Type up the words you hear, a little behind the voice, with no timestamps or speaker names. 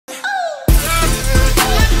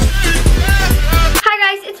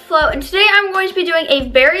Flo, and today I'm going to be doing a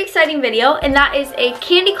very exciting video, and that is a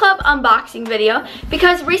Candy Club unboxing video,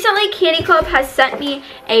 because recently Candy Club has sent me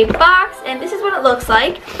a box, and this is what it looks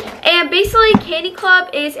like. And basically Candy Club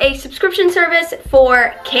is a subscription service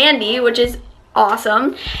for candy, which is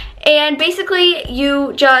awesome. And basically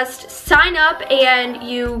you just sign up and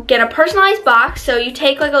you get a personalized box. So you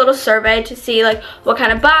take like a little survey to see like what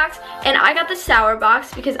kind of box, and I got the sour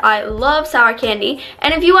box because I love sour candy.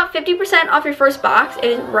 And if you want 50% off your first box, it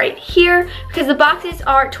is right here, because the boxes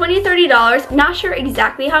are $20 to $30. Not sure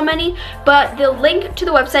exactly how many, but the link to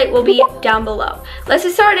the website will be down below. Let's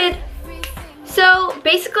get started. So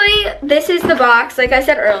basically this is the box, like I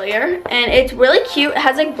said earlier, and it's really cute. It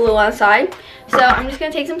has like blue on the side. So I'm just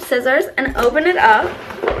gonna take some scissors and open it up.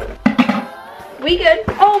 We good?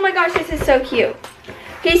 Oh my gosh, this is so cute.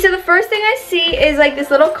 Okay, so the first thing I see is like this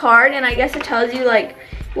little card, and I guess it tells you like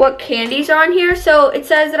what candies are on here. So it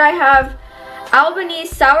says that I have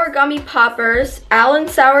Albanese sour gummy poppers, Allen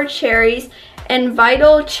sour cherries, and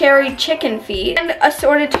Vital cherry chicken feet, and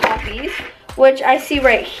assorted toffees, which I see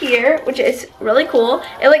right here, which is really cool.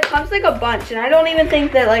 It like comes like a bunch, and I don't even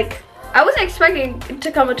think that like, I wasn't expecting it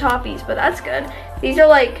to come with toffees, but that's good. These are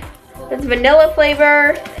like, there's vanilla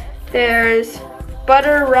flavor, there's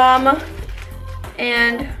butter, rum,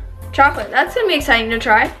 and chocolate. That's gonna be exciting to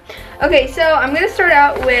try. Okay, so I'm gonna start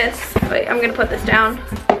out with, wait, I'm gonna put this down.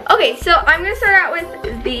 Okay, so I'm gonna start out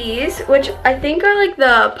with these, which I think are like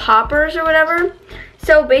the poppers or whatever.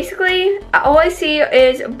 So basically, all I see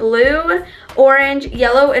is blue, orange,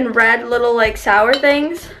 yellow, and red little like sour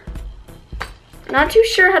things. Not too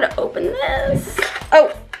sure how to open this.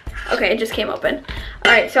 Oh, okay, it just came open.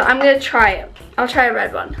 All right, so I'm gonna try it. I'll try a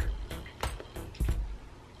red one.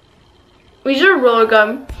 These are really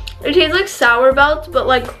good. It tastes like sour belts, but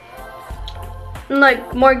like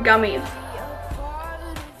more gummy.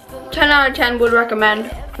 10 out of 10 would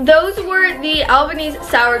recommend. Those were the Albanese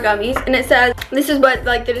sour gummies, and it says, this is what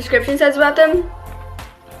like the description says about them.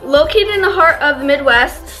 Located in the heart of the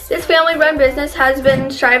Midwest, this family-run business has been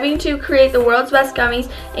striving to create the world's best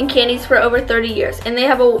gummies and candies for over 30 years, and they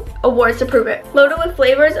have awards to prove it. Loaded with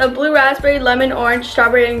flavors of blue raspberry, lemon, orange,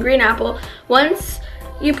 strawberry, and green apple. Once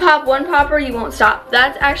you pop one popper, you won't stop.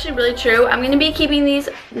 That's actually really true. I'm going to be keeping these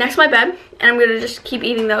next to my bed, and I'm going to just keep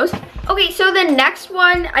eating those. Okay, so the next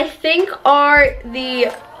one I think are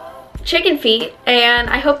the chicken feet, and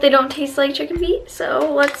I hope they don't taste like chicken feet,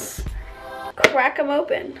 so let's crack them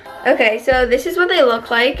open. Okay, so this is what they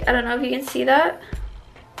look like. I don't know if you can see that.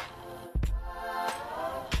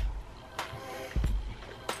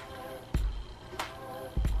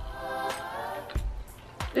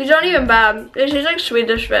 These aren't even bad. They taste like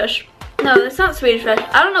Swedish fish. No, that's not Swedish fish.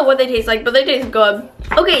 I don't know what they taste like, but they taste good.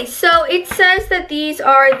 Okay, so it says that these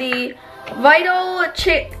are the Vital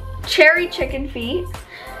cherry chicken feet.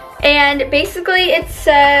 And basically it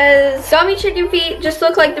says, gummy chicken feet just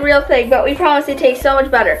look like the real thing, but we promise they taste so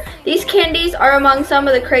much better. These candies are among some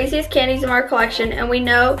of the craziest candies in our collection, and we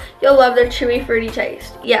know you'll love their chewy, fruity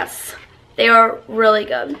taste. Yes, they are really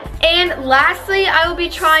good. And lastly, I will be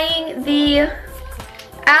trying the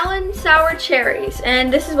Allen sour cherries,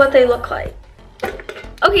 and this is what they look like.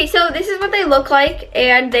 Okay, so this is what they look like,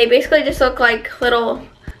 and they basically just look like little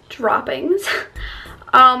droppings.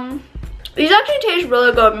 These actually taste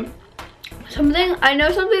really good. I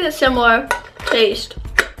know something that's similar taste,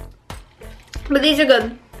 but these are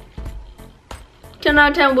good. 10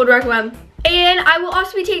 out of 10 would recommend. And I will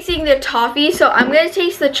also be tasting the toffee, so I'm gonna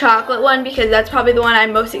taste the chocolate one because that's probably the one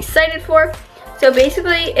I'm most excited for. So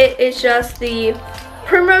basically it is just the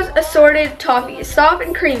Primrose assorted toffees, soft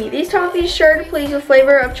and creamy. These toffees sure to please with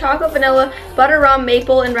flavor of chocolate, vanilla, butter, rum,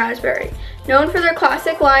 maple, and raspberry. Known for their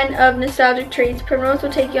classic line of nostalgic treats, Primrose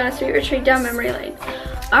will take you on a sweet retreat down memory lane.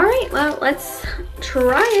 All right, well, let's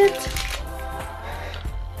try it.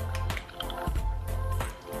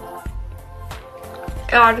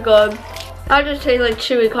 God, it's good. That just tastes like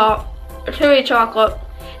chewy chocolate.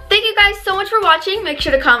 Thank you guys so much for watching. Make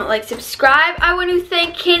sure to comment, like, subscribe. I want to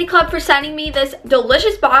thank Candy Club for sending me this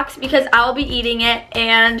delicious box because I'll be eating it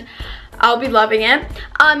and I'll be loving it.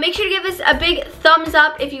 Make sure to give us a big thumbs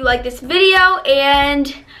up if you like this video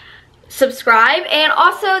and subscribe. And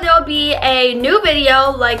also there will be a new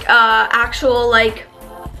video, like actual like,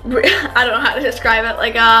 I don't know how to describe it,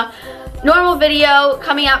 like a normal video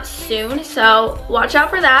coming out soon. So watch out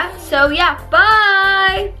for that. So yeah,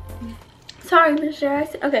 bye. Sorry, Mr.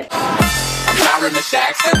 Jackson. Okay. I'm sorry, Miss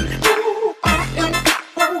Jackson. Ooh, I am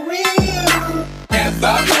for real.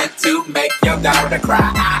 Never meant to make your daughter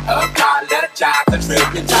cry. I apologize a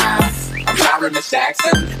trillion times. I'm sorry, Miss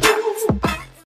Jackson. Ooh.